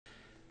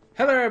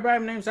Hello everybody,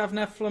 my name's Alpha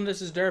Nephilim,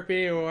 this is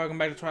Derpy, and welcome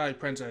back to Twilight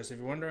Princess. If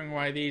you're wondering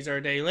why these are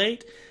a day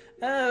late,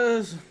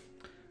 Grambaria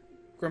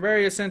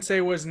Sensei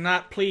was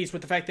not pleased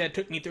with the fact that it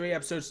took me 3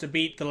 episodes to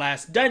beat the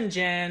last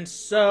dungeon,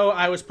 so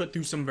I was put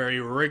through some very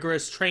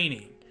rigorous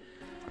training.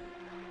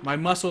 My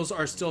muscles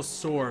are still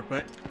sore,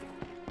 but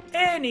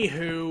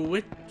anywho,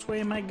 which way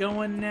am I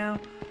going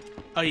now?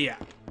 Oh yeah,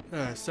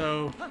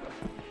 so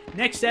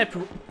next step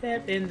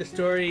in the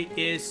story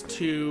is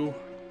to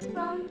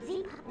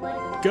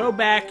go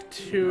back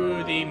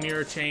to the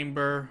mirror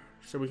chamber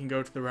so we can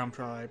go to the realm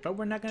Twilight, but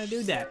we're not going to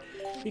do that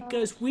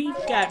because we've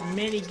got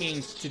mini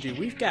games to do.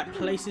 We've got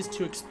places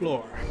to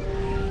explore,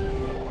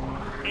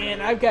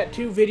 and I've got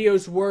 2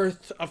 videos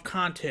worth of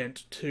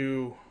content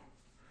to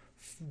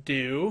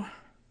do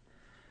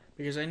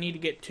because I need to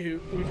get to,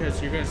 because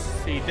you're going to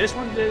see this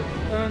one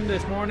done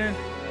this morning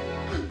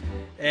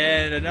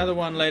and another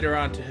one later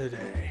on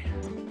today.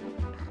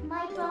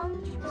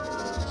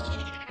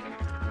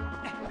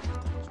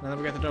 Now that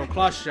we got the double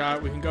claw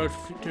shot, we can go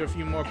to a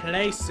few more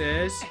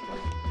places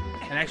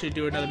and actually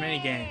do another mini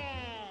game.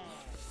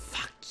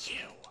 Fuck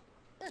you.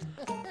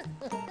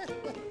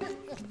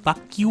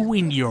 Fuck you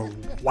in your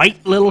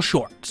white little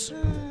shorts.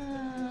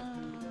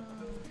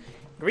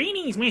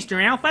 Greetings,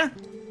 Mr. Alpha.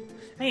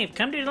 I have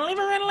come to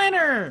deliver a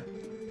letter.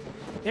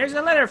 There's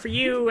a letter for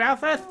you,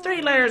 Alpha.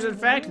 3 letters, in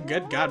fact.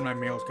 Good God, my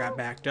meals got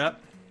backed up.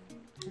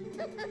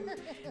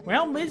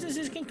 Well, business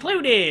is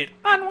concluded.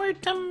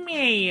 Onward to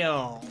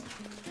mail.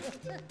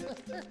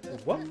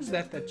 What was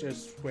that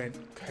just went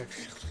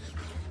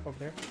over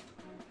there?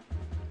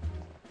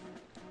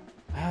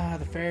 Ah,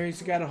 the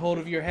fairies got a hold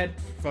of your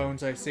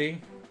headphones, I see.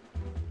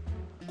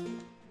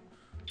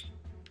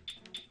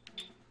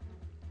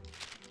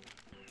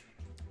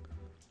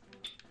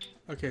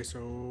 Okay, so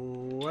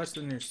what's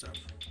the new stuff?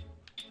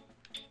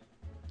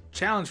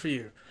 Challenge for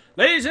you.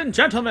 Ladies and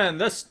gentlemen,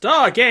 the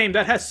star game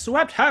that has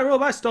swept Hyrule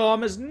by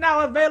storm is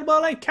now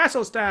available in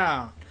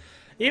Castletown.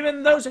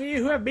 Even those of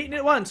you who have beaten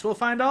it once will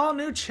find all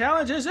new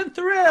challenges and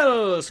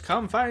thrills.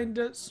 Come find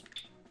us.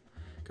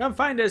 Come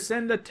find us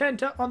in the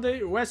tent on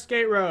the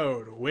Westgate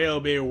Road. We'll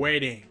be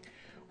waiting.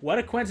 What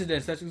a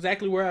coincidence. That's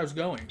exactly where I was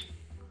going.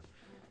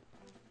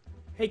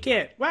 Hey,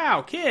 Kid.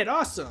 Wow, Kid.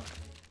 Awesome.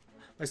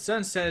 My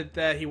son said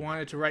that he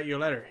wanted to write you a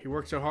letter. He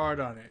worked so hard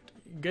on it.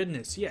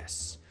 Goodness,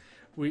 yes.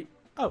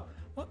 Oh,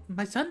 well,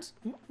 my son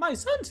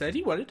said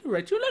he wanted to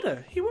write you a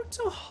letter. He worked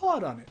so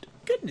hard on it.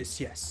 Goodness,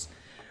 yes.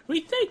 We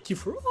thank you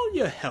for all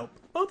your help,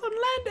 both on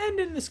land and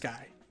in the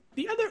sky.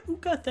 The other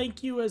Uka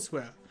thank you as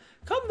well.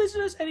 Come visit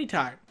us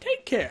anytime.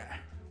 Take care.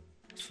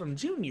 It's from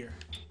Junior.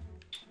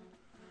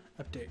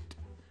 Update.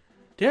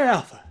 Dear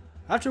Alpha,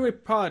 after we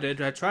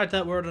parted, I tried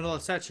that word on the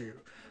statue.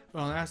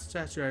 Well, the last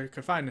statue I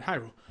could find in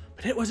Hyrule,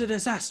 but it was a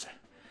disaster.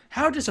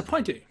 How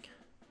disappointing.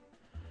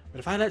 But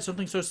if I let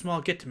something so small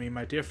get to me,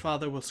 my dear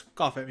father will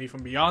scoff at me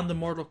from beyond the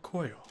mortal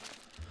coil.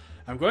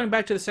 I'm going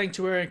back to the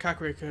sanctuary in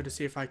Kakariko to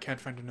see if I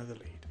can't find another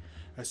lead.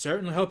 I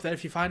certainly hope that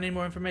if you find any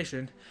more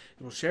information,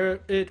 you will share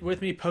it with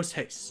me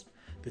post-haste.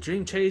 The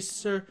Dream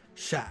Chaser,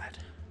 Shad.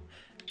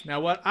 Now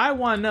what I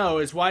want to know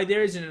is why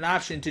there isn't an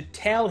option to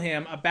tell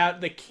him about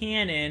the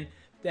cannon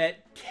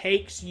that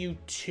takes you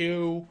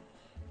to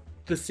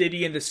the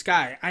city in the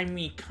sky. I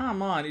mean,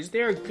 come on, is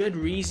there a good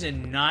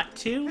reason not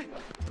to?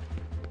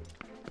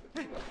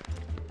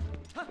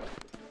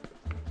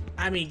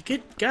 I mean,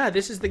 good God,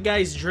 this is the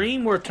guy's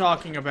dream we're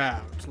talking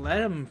about.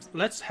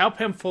 Let's help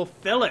him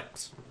fulfill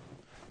it.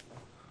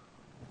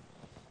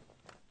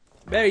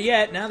 Better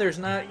yet, now there's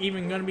not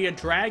even going to be a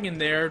dragon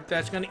there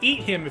that's going to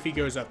eat him if he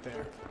goes up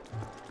there.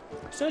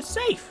 So it's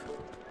safe.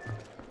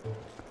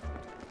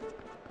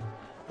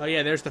 Oh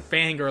yeah, there's the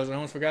fangirls. I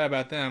almost forgot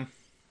about them.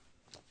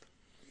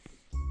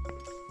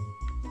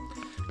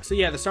 So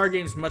yeah, the Star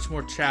game is much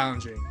more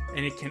challenging,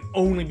 and it can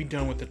only be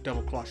done with the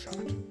double claw shot.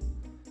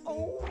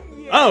 Oh,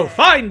 yeah. Oh,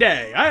 fine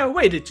day! I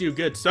awaited you,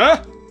 good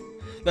sir.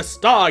 The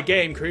Star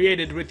game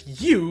created with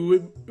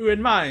you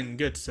in mind,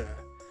 good sir.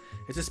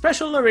 It's a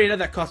special arena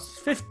that costs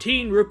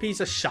 15 rupees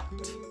a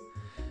shot.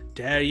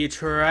 Dare you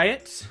try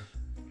it?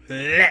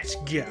 Let's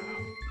go.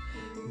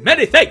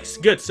 Many thanks,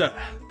 good sir.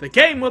 The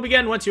game will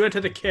begin once you enter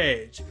the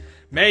cage.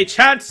 May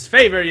chance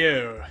favor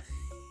you.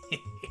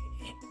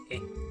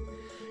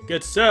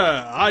 Good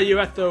sir, are you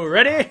at the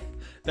ready?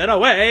 Then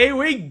away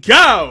we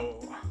go.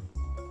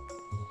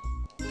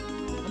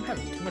 I'm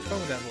having too much fun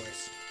with that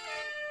voice.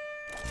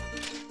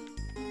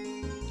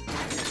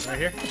 Right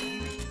here.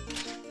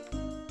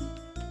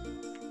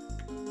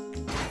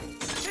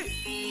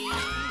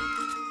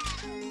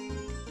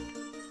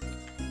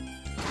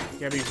 You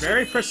gotta be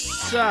very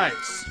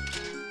precise.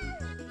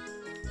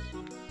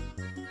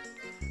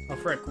 Oh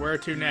frick, where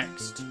to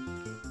next?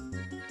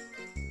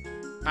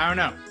 I don't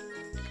know.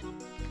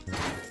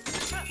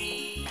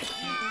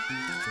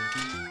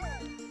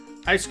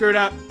 I screwed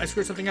up. I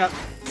screwed something up.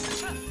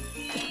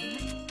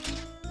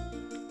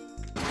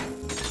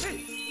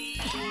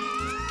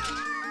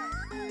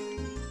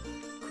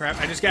 Crap,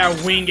 I just gotta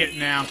wing it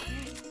now.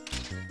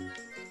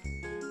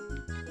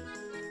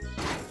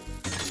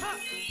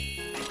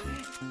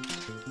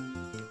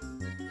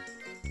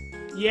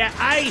 Yeah,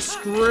 I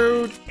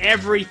screwed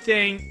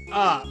everything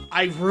up.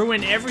 I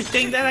ruined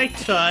everything that I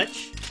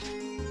touch.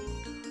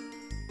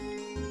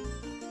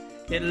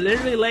 It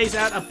literally lays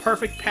out a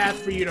perfect path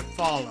for you to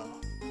follow.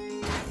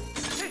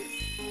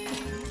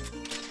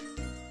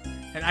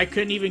 And I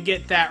couldn't even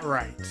get that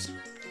right.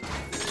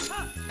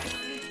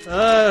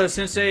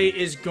 Sensei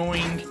is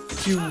going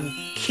to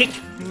kick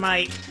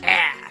my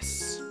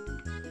ass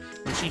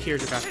when she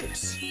hears about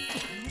this.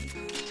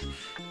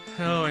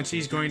 Oh, and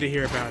she's going to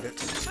hear about it.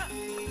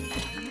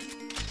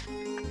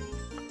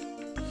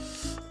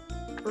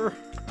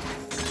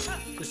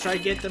 Just try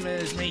to get them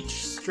as many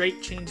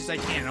straight changes as I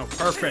can. Oh,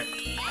 perfect.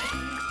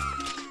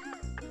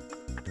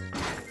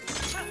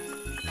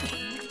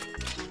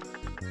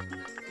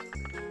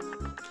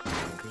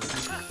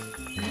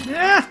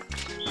 Yeah.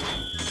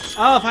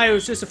 Oh, if I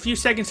was just a few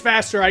seconds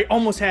faster, I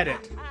almost had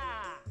it.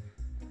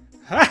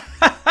 Ha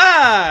ha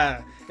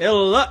ha!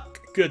 Ill luck,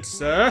 good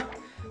sir.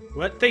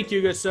 What think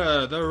you, good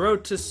sir? The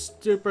road to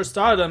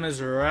superstardom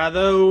is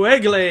rather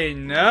wiggly,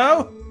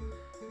 no?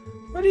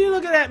 What are you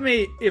looking at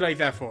me like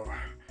that for?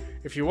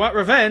 If you want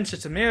revenge,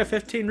 it's a mere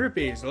 15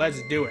 rupees.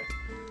 Let's do it.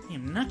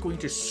 I'm not going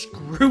to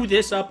screw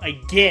this up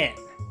again.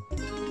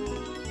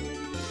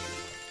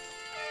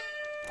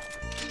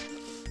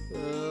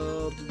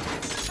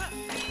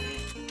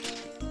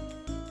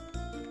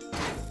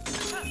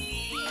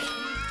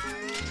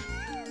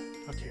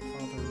 Okay,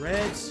 follow the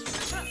reds.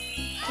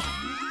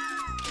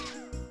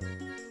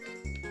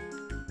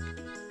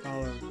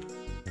 Follow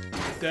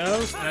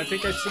those. And I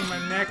think I see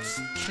my next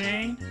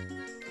chain.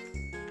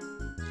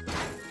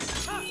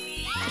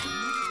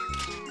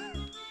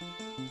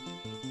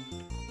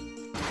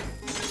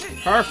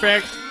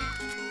 Perfect.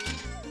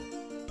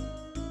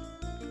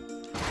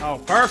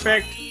 Oh,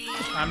 perfect.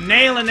 I'm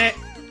nailing it.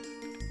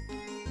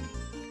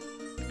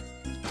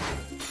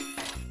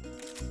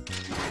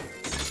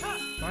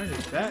 Why did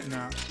that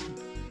not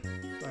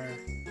fire?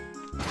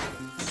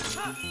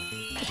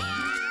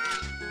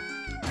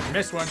 I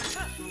missed one.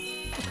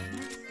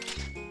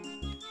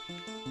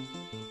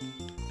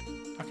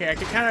 Okay, I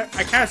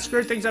kind of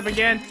screwed things up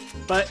again,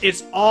 but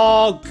it's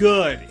all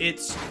good.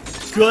 It's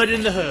good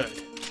in the hood.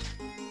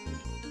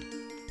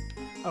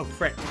 Oh,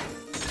 frick.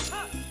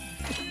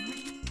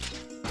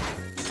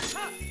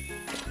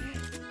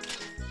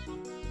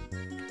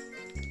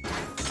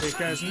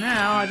 Because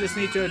now I just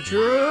need to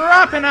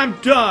drop and I'm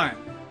done.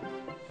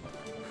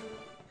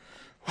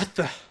 What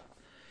the?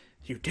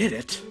 You did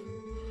it?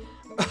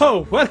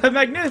 Oh, what a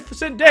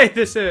magnificent day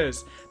this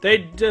is. The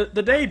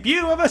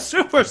debut of a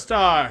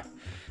superstar.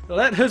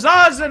 Let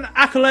huzzas and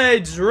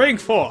accolades ring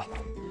forth.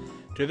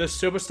 To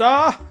this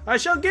superstar, I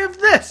shall give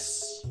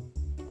this.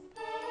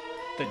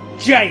 The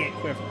giant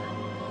quiver.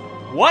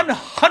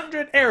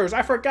 100 arrows.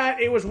 I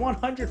forgot it was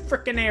 100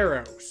 frickin'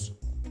 arrows.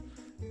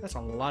 That's a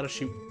lot of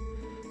shooting.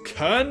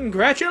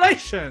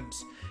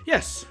 Congratulations.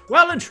 Yes,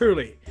 well and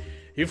truly.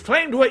 You've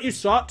claimed what you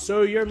sought,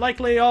 so you're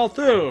likely all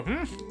through,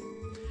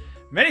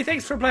 Many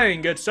thanks for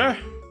playing, good sir.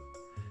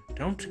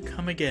 Don't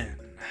come again.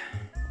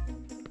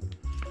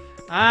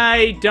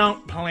 I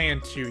don't plan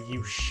to,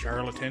 you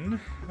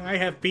charlatan. I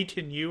have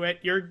beaten you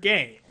at your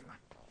game.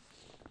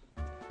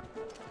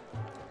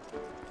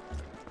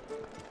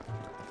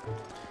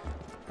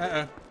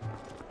 Uh-oh.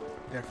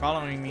 They're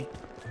following me.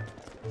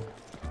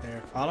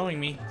 They're following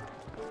me.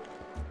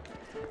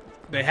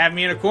 They have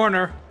me in a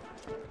corner.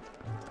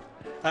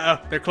 Uh-oh.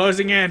 They're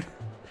closing in.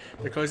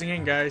 They're closing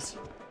in, guys.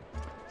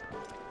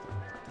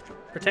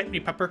 Protect me,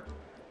 pupper.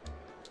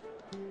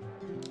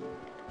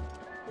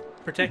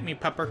 Protect me,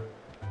 pupper.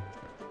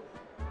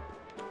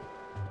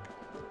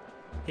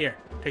 Here.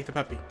 Take the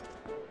puppy.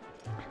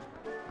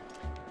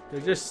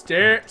 They're just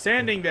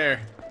standing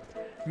there.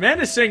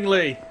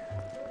 Menacingly.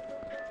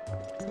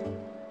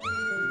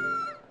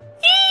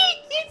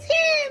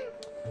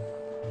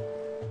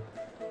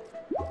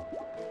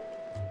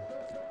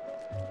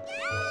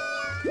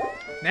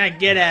 Now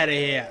get out of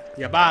here.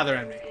 You're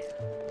bothering me.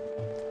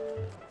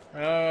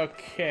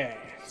 Okay,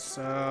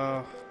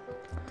 so...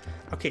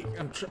 Okay,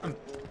 I'm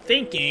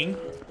thinking...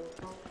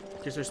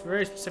 Because there's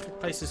very specific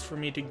places for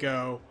me to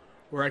go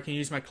where I can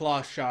use my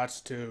claw shots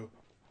to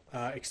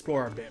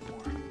explore a bit more.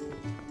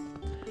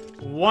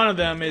 One of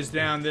them is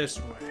down this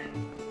way.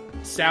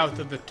 South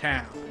of the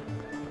town.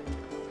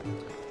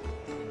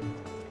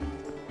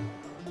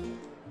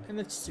 And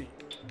let's see.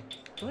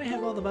 Do I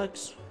have all the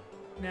bugs?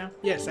 Now?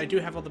 Yes, I do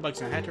have all the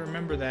bugs. I had to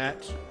remember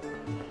that.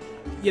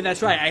 Yeah,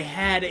 that's right. I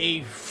have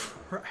a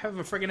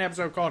freaking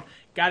episode called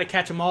Gotta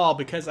Catch 'Em All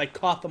because I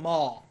caught them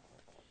all.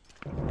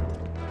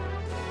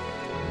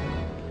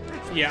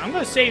 So yeah, I'm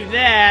gonna save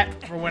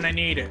that for when I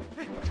need it.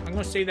 I'm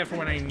gonna save that for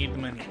when I need the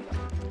money.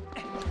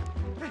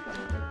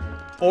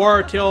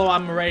 Or till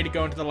I'm ready to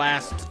go into the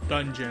last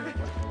dungeon.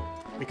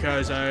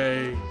 Because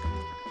I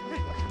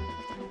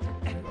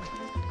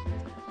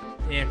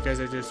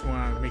just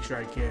want to make sure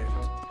I get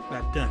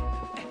that done.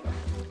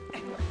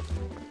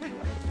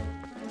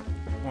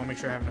 I want to make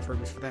sure I have enough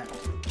rupees for that.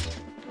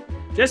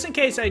 Just in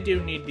case I do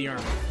need the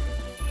armor.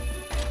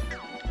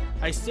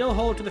 I still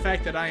hold to the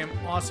fact that I am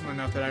awesome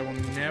enough that I will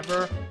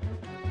never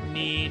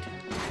need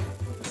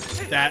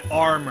that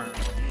armor.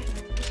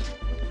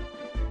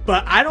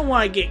 But I don't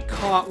want to get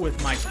caught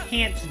with my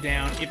pants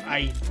down if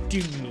I do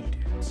need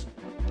it.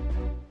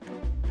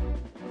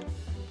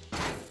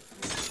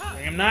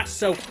 I am not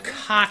so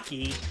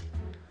cocky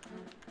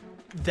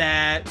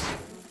that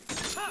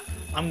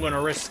I'm going to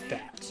risk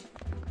that.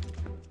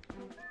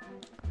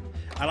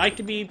 I like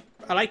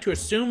to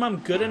assume I'm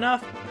good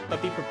enough,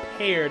 but be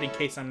prepared in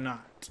case I'm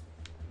not.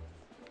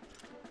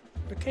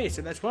 Okay,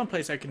 so that's one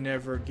place I could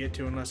never get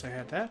to unless I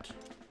had that.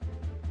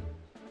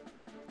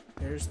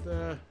 There's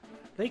the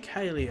Lake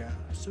Hylia.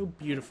 So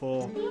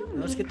beautiful.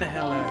 Let's get the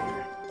hell out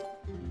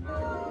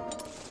of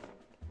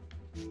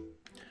here.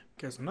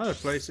 Because another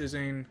place is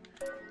in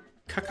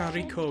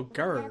Kakariko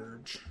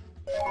Gorge.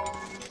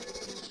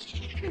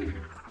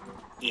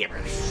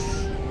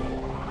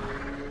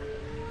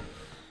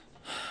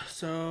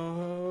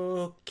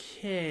 So,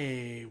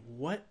 okay.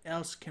 What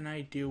else can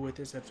I do with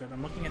this episode?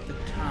 I'm looking at the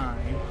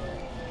time.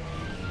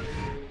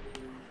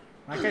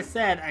 Like I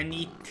said, I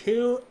need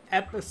 2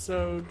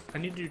 episodes. I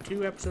need to do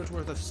 2 episodes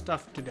worth of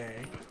stuff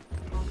today.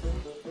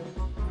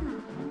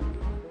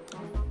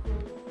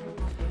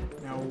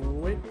 Now,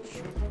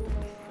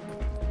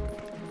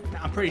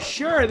 I'm pretty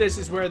sure this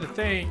is where the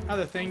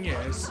other thing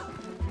is.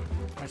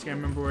 I just gotta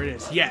remember where it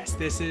is. Yes,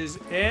 this is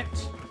it.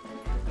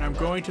 And I'm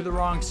going to the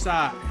wrong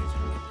side.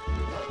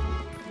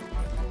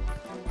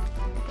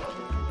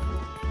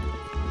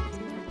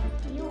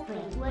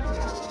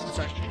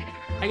 Sorry,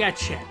 I gotta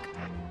check.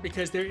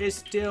 Because there is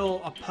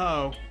still a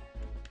Poe.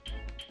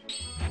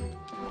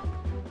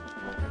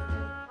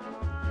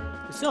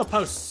 There's still a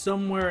Poe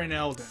somewhere in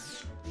Elden.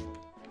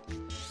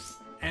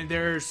 And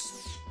there's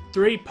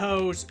 3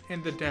 Poes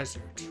in the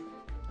desert.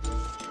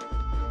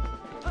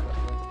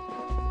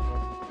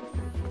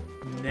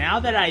 Now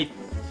that I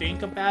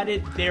think about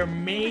it, there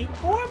may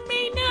or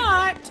may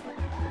not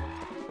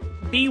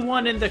be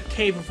one in the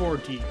Cave of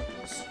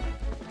Ordeals.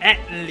 At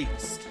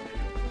least.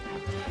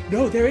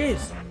 No, there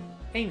is.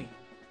 Amy.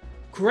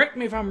 Correct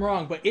me if I'm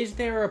wrong, but is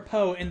there a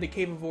Poe in the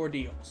Cave of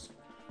Ordeals?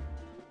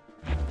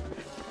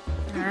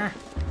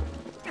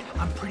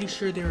 I'm pretty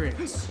sure there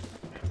is.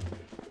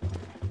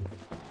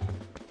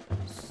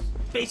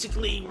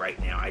 Basically, right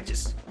now, I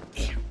just...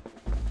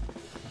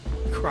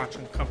 crotch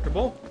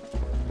uncomfortable.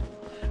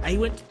 I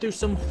went through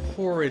some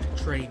horrid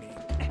training.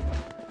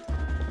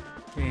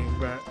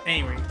 But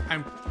anyway,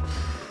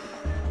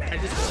 I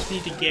just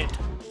need to get...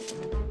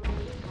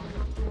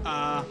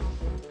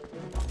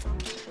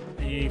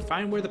 I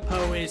find where the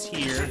Poe is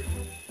here,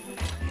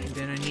 and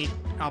then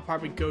I'll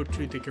probably go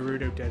to the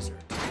Gerudo Desert.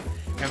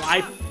 If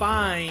I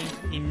find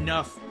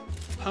enough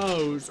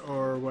Poes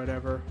or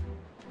whatever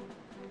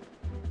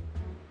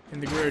in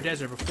the Gerudo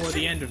Desert before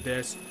the end of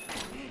this,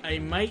 I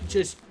might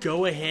just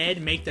go ahead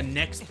and make the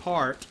next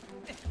part,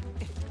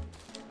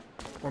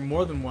 or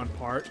more than one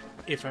part,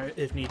 if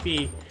need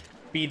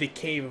be the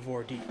Cave of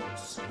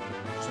Ordeals.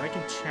 So I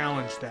can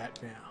challenge that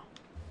now.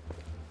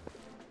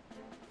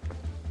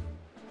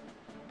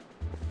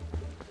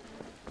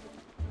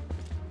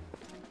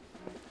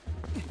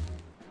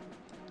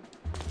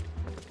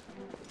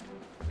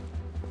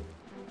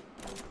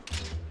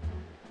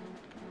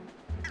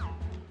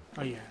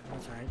 Oh yeah,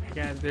 that's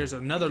right. There's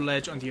another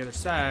ledge on the other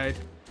side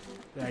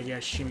that I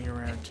gotta shimmy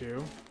around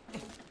to.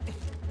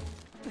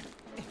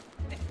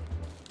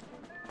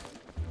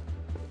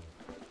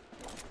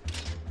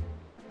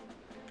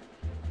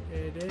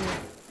 It is.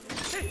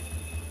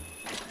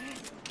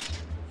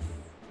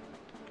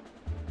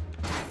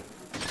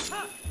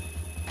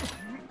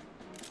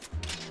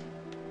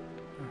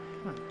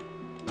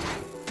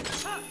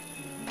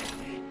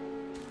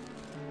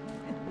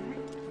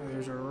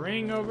 There's a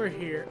ring over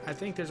here. I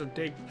think there's a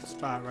dig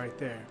spot right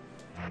there.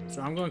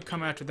 So I'm going to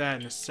come after that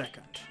in a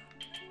second.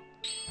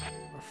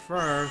 But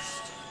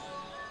first...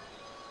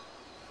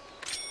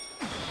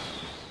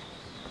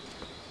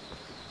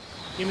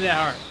 give me that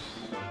heart.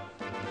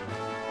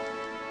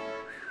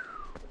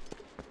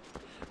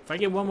 If I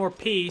get one more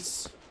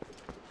piece,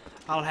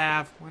 I'll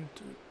have 1,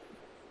 2,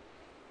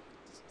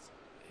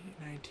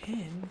 8, 9,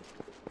 10.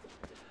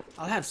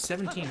 I'll have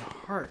 17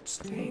 hearts.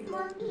 Dang.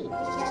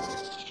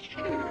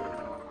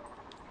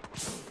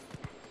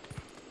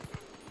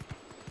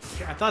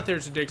 Okay, I thought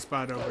there's a dig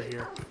spot over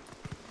here.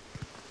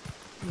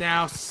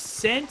 Now,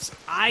 since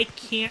I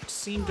can't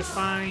seem to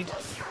find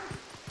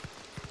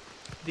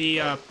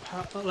the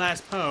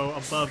last Poe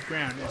above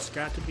ground, it's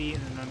got to be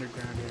in an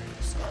underground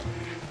area somewhere.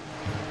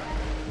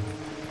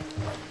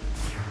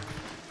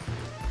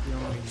 The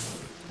only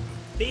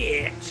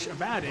bitch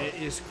about it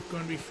is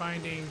going to be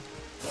finding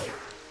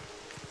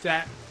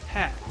that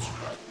hatch.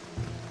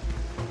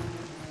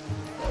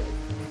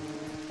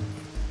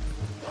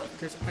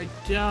 Because I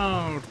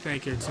don't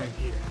think it's in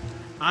here.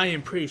 I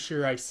am pretty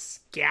sure I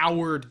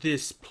scoured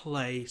this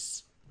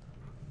place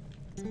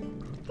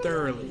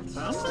thoroughly. But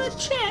I'm gonna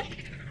check.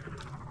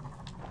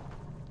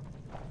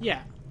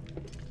 Yeah.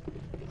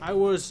 I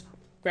was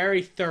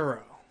very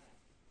thorough.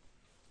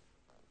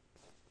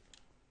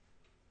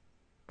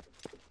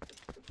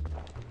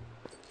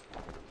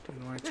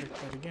 Didn't want to check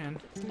that again.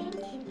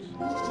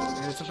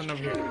 There's something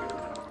over here.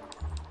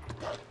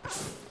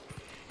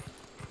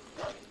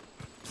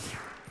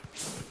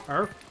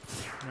 No,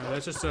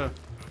 that's just a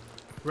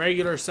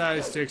regular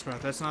sized dig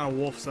spot. That's not a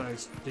wolf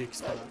sized dig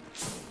spot.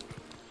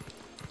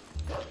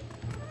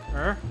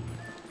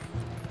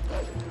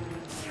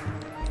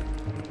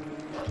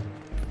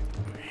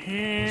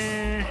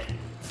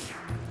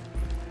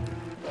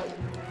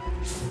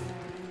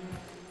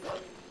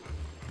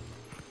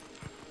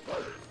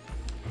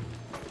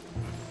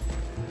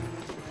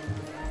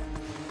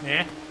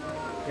 Yeah.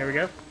 Here we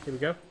go. Here we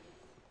go.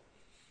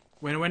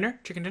 Winner?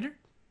 Chicken dinner?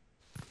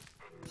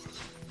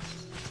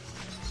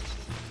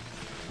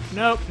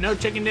 Nope, no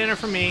chicken dinner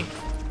for me.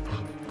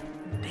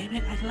 Damn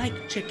it, I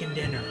like chicken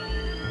dinner.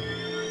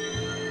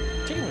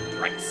 Chicken with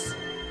rice.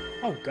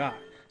 Oh god.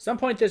 Some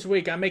point this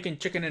week I'm making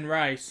chicken and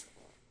rice.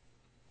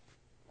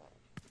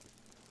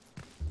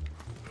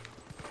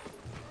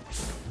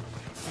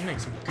 I make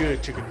some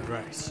good chicken and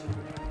rice.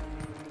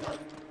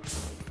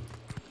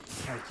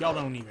 Like y'all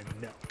don't even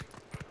know.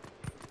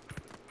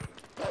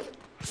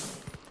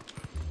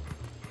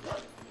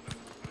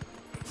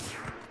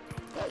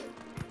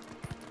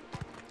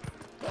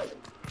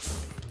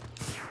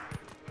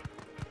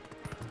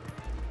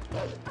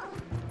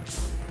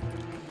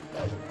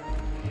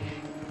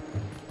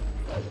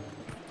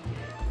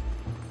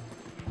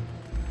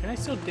 Can I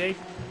still dig?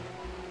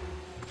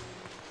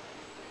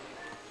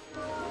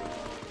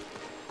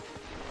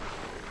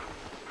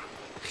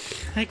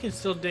 I can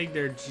still dig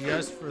there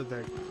just for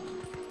the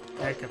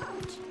heck of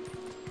it.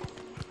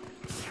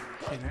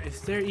 Okay, now,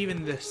 is there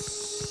even the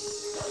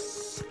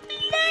slightest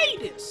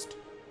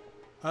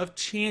of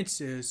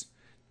chances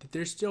that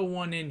there's still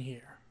one in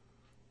here?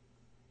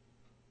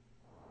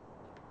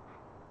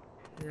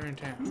 Here in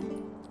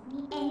town.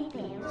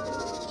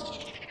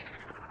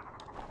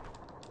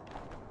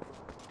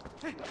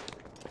 I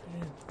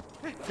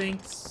didn't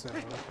think so.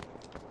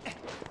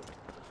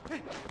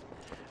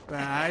 But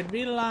I'd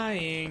be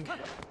lying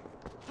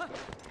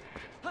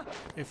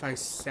if I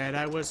said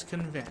I was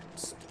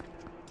convinced.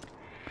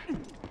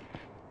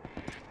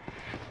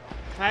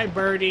 Hi,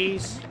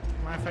 birdies.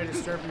 Mind if I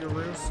disturb your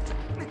roost?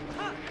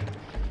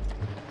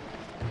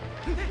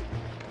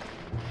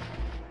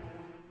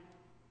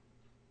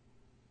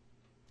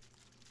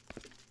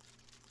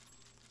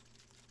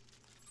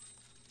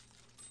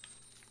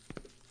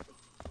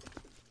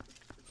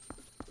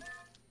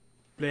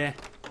 Bleh.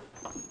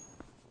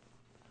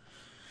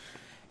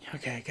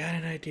 Okay, I got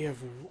an idea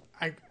of...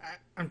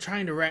 I'm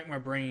trying to rack my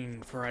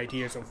brain for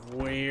ideas of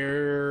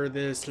where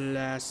this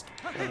last...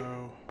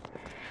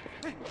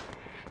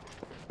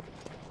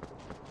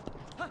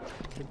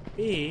 could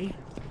be...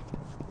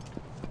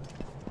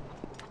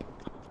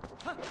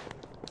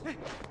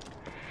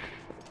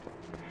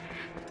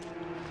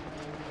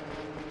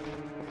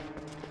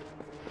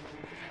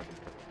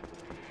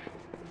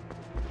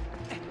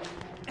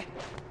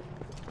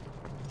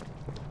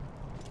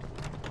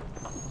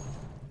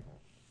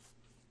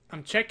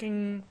 I'm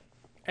checking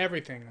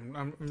everything.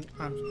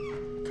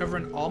 I'm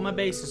covering all my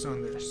bases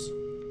on this.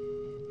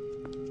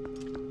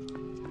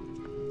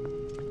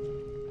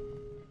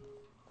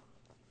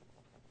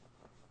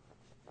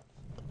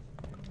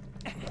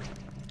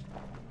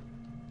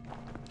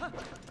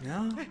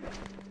 No?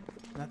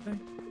 Nothing?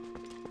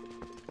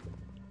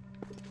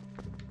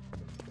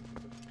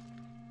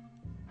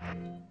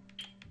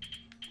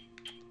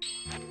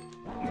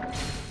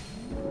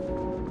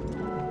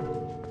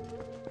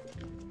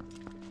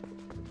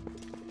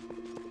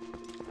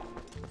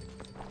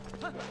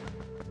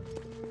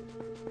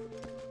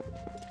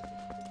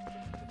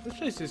 This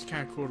place is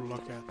kind of cool to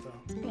look at,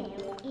 though.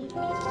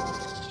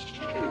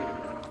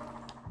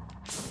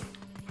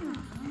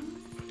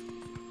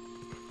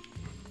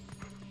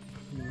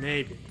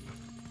 Maybe.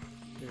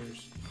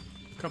 There's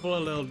a couple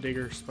of little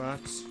digger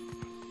spots.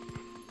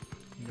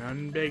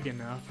 None big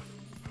enough.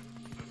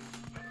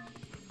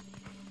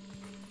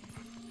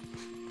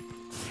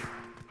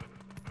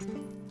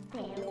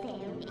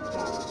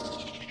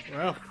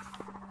 Well,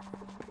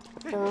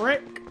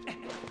 frick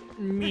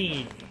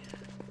me.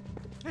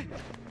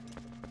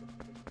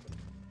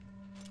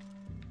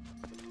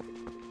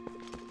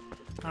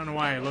 I don't know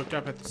why I looked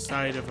up at the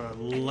side of a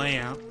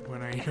lamp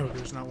when I know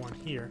there's not one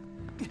here.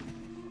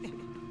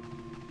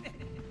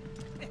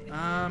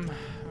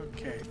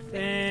 Okay,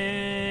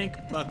 thank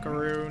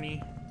Buckaroony.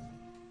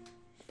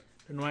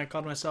 Don't know why I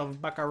called myself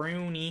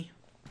Buckaroony.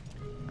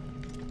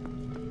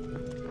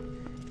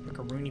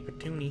 Buckaroony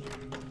Patoony.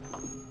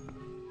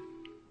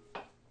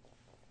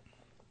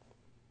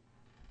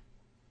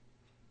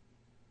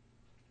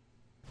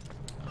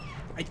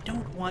 I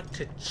don't want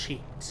to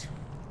cheat.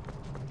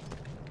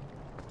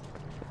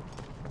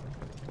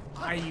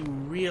 I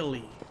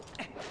really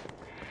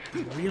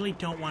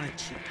don't want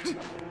to cheat.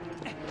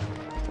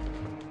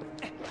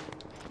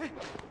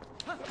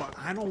 But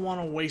I don't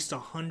want to waste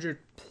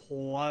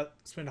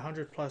spend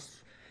 100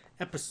 plus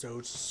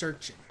episodes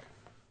searching.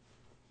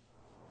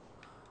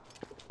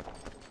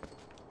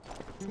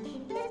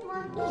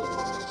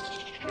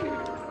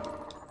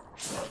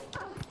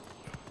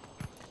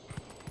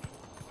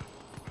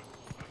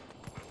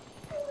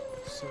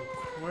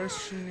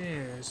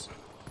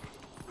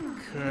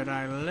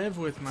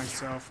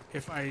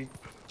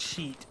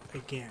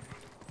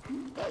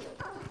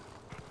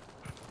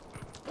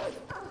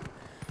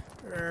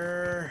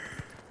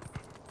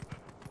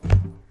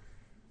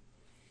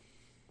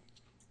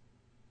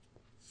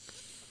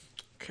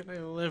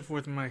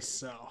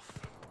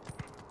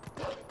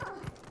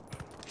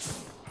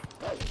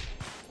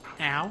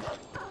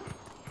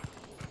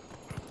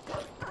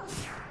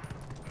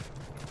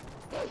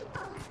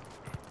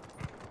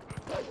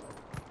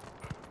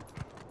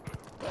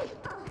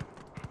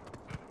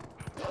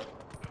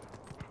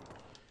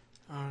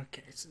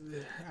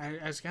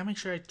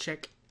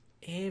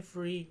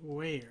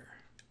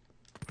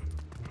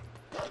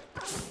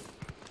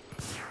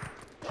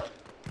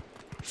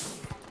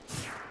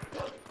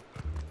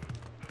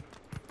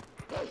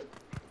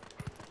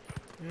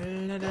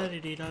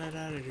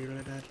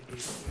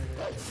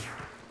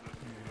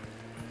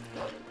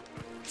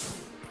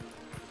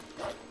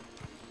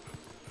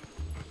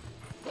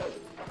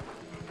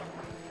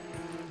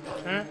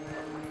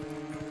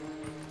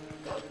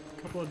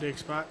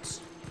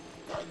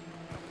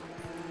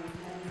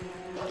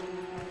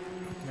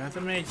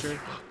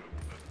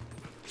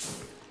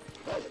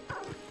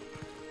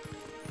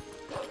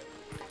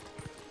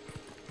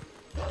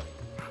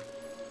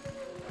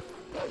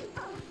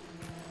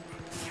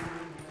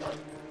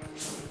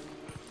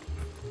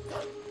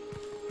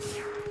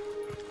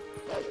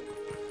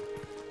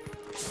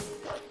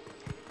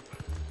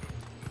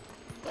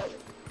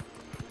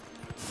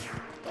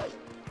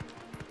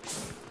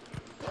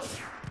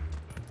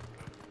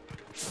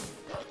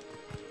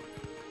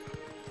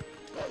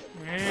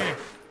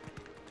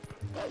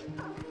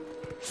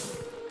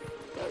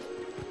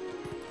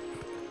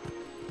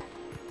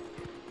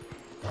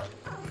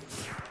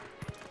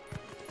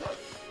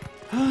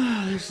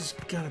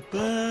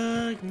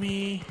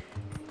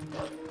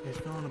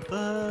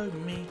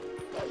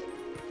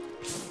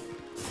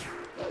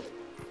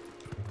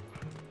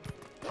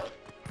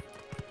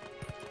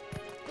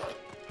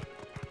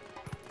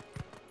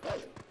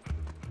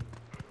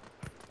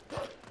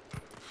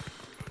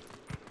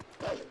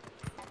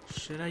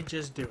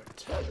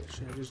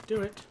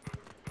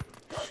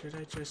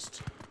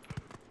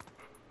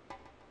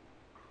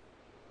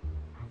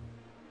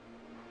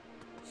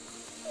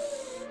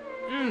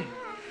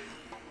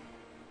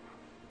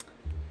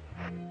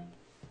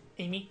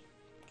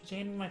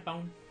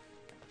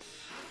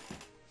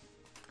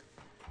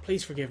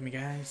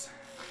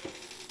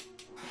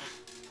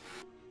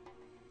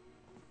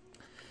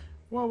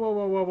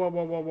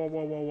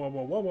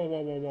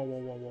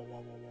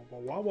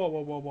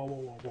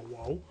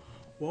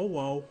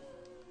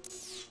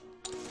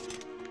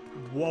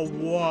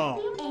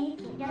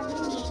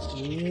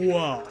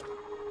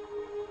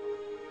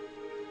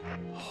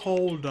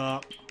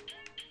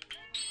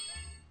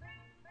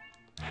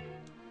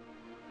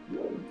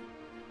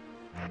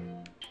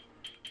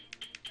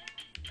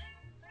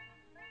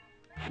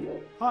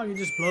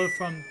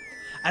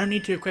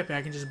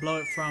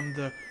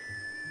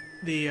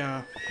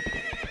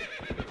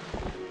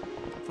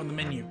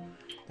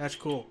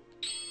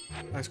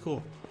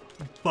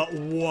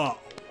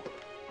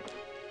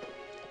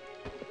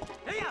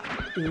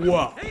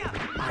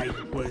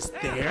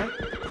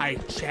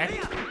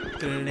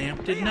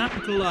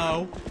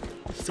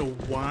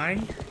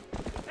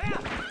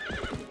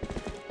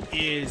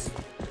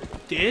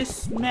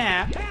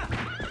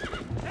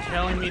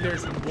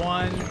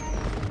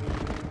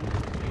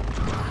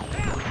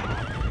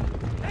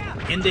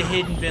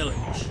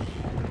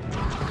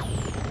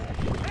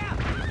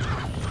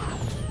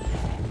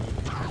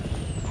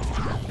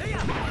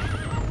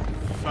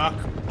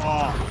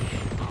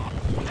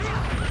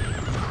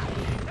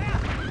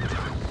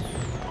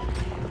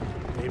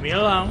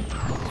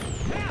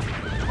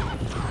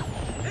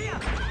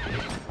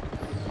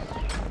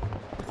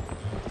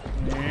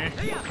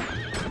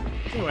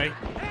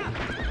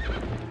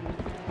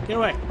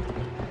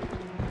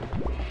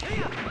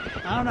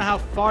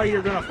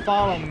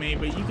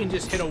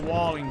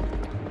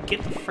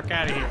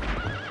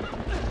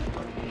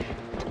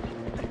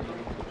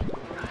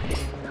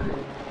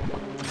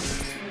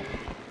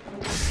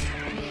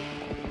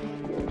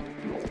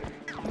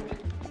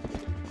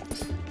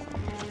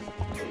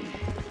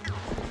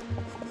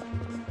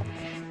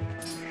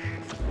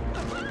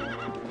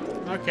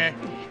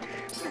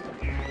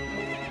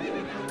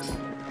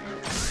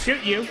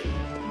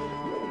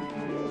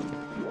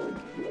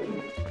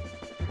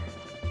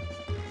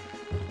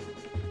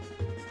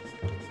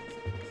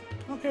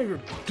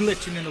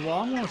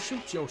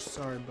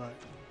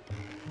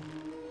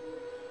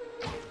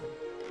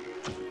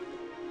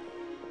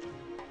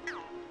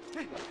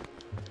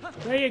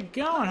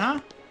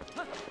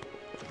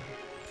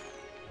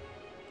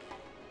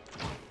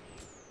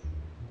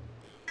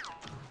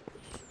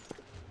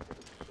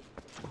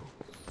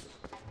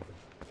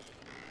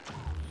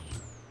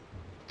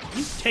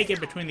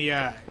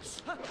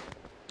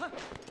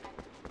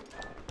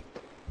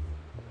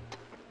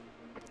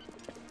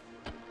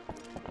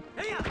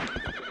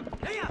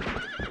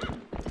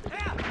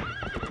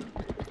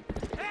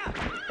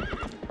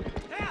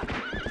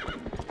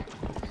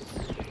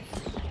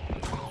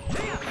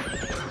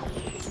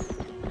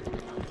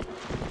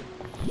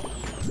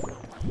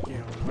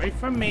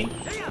 from me.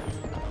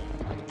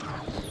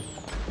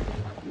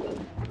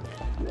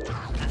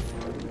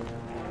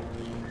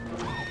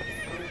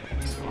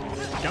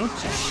 Don't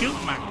you shoot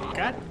my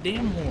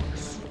goddamn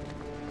horse.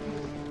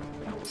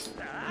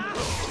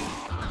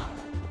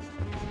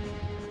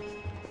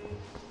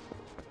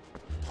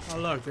 Oh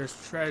look, there's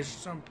treasure,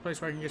 some place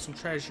where I can get some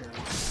treasure.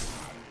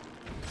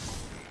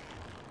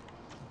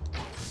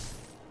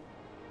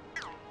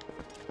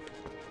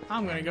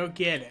 I'm gonna go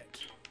get it.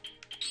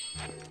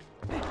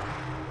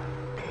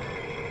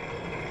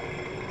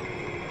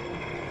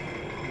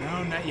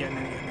 No, not yet,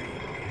 not yet, not yet.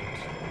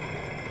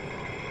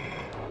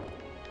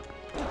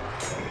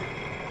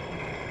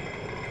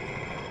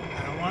 I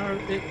don't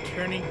want it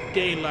turning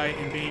daylight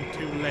and being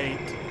too late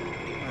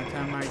by the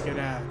time I get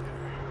out of there.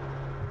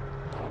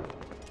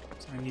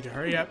 So I need to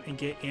hurry up and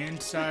get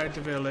inside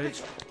the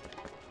village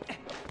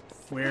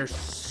where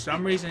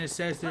some reason it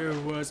says there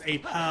was a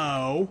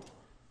POW.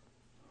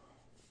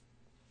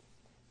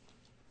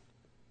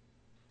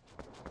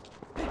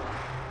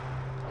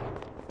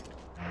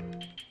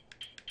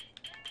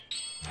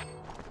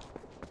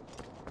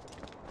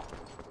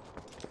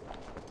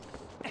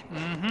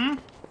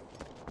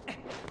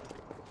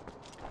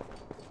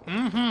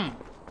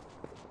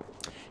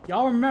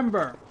 Y'all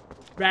remember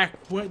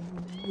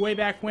way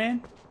back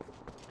when?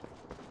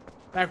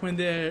 Back when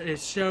it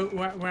showed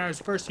when I was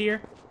first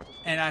here,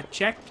 and I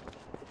checked,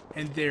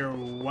 and there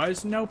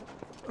was no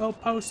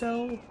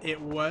Poso. It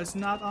was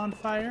not on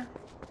fire.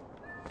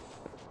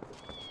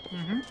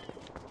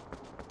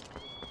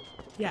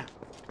 Yeah,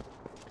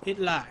 it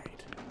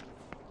lied.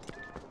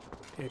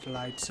 It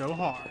lied so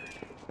hard.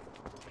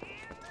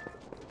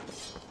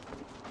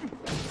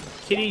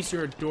 Kitties,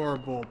 you're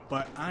adorable,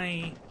 but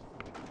I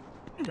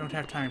don't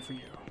have time for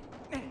you.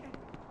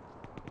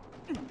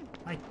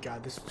 My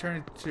God, this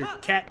turned to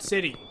Cat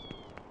City.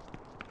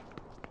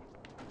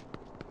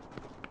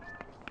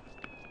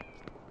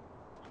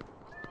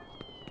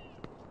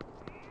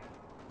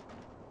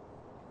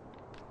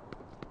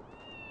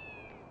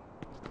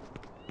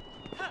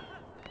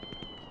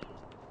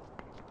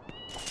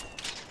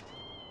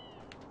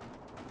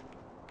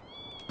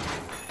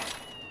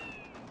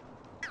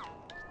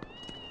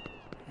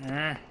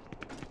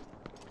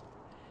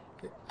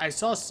 I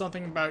saw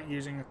something about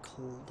using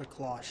the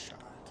claw shot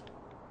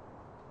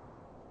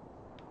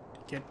to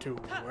get to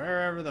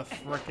wherever the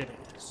frick it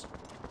is.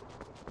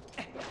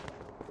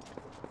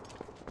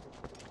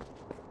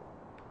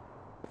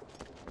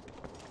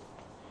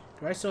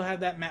 Do I still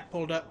have that map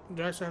pulled up?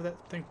 Do I still have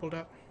that thing pulled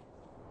up?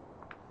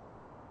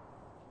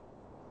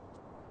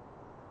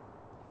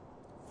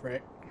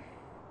 Frick.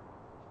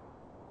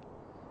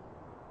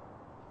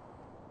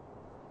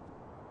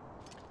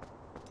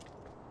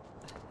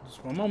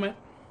 Just one moment.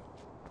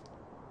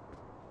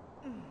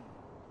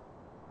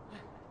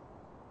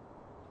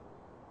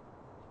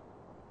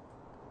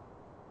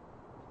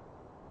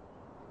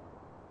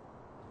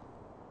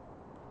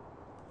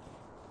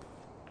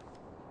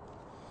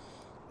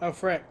 Oh,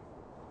 frick.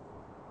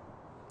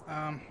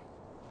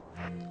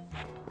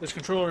 This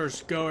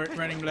controller's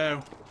running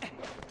low.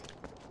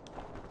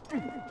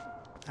 I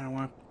don't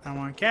want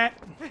a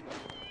cat.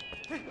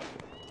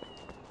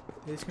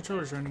 This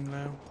controller's running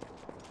low.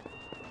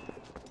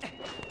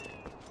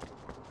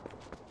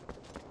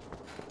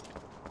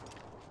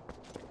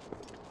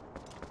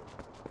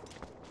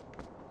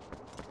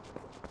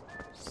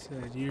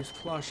 Said use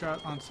claw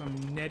shot on some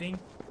netting.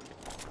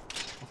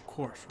 Of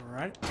course,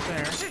 right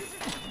there.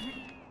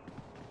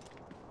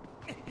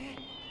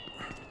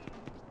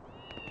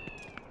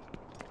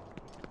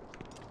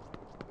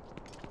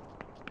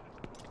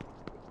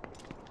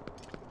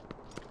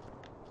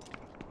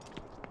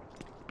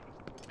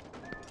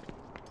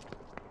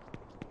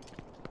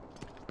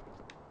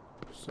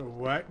 So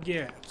what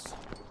gives?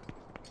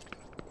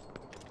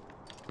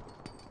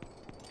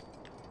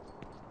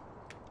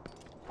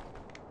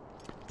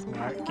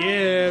 What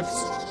gives?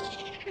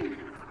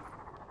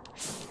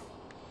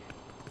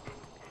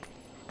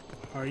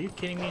 Are you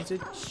kidding me? Is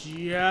it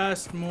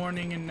just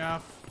morning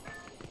enough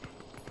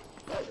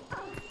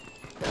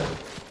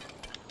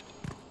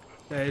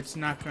that it's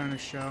not gonna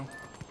show?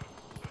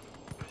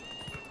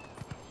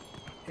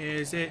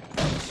 Is it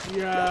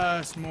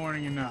just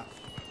morning enough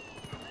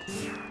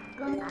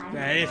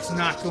that it's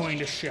not going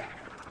to show?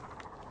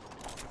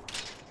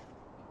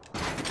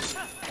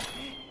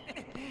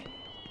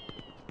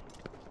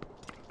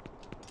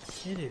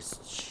 It is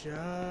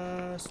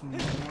just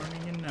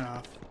morning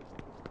enough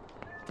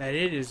that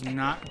it is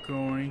not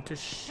going to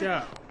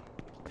show.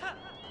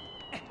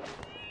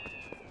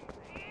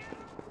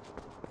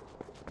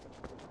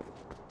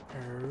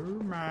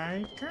 Oh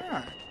my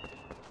God.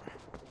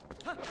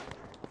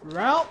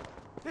 Well,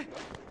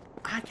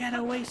 I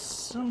gotta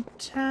waste some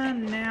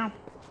time now,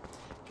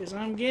 because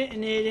I'm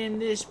getting it in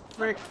this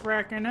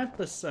frickin'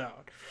 episode.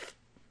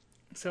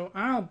 So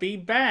I'll be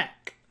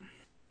back.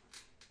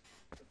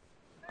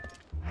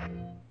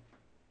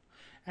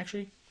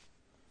 Actually,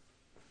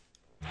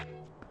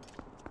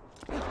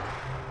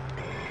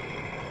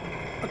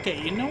 okay,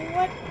 you know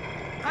what?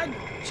 I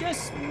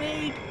just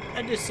made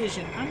a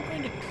decision. I'm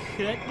going to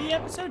cut the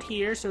episode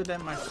here so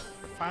that my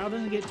file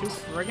doesn't get too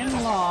friggin'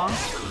 long.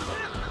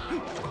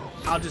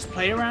 I'll just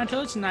play around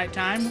till it's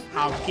nighttime.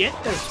 I'll get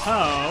the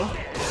hoe.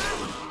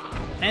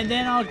 And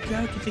then I'll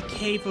go to the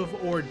Cave of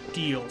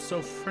Ordeal.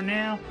 So for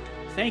now,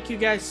 thank you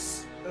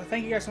guys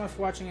so much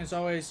for watching. As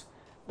always,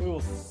 we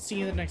will see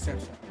you in the next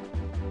episode.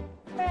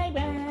 Bye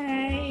bye.